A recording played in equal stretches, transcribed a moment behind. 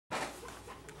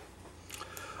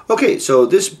Okay, so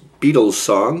this Beatles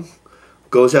song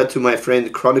goes out to my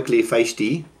friend Chronically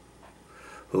Feisty,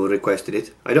 who requested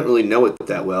it. I don't really know it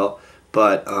that well,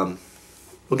 but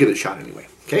we'll give it a shot anyway,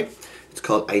 okay? It's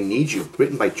called I Need You,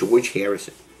 written by George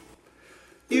Harrison.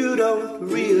 You don't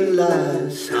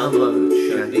realize how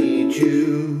much I need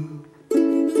you.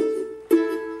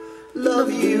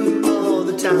 Love you all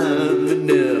the time and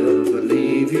never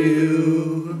leave you.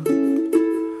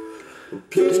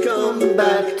 Please come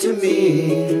back to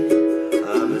me.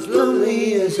 I'm as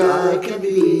lonely as I can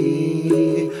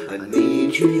be. I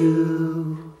need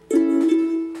you.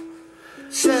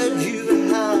 Said you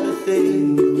had a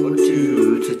thing or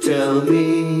two to tell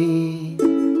me.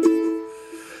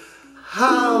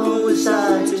 How was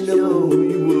I to know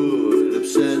you would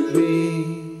upset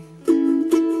me?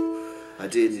 I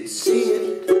didn't see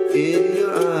it in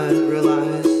your eyes,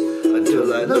 realize,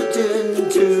 until I looked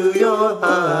into your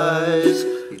eyes.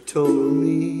 You told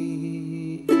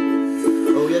me,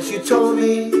 oh yes, you told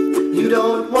me you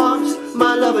don't want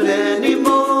my loving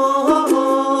anymore.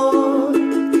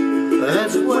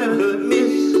 That's when I hurt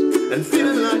miss and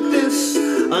feeling like this,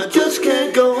 I just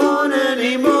can't go on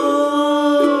anymore.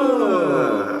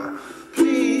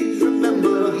 Please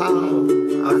remember how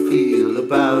I feel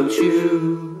about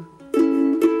you.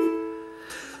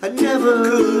 I never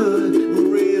could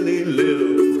really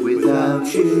live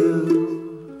without you.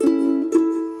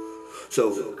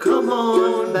 So come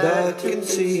on back and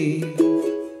see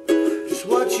just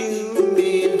what you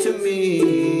mean to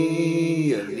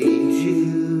me. I need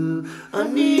you, I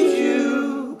need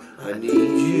you, I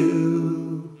need you.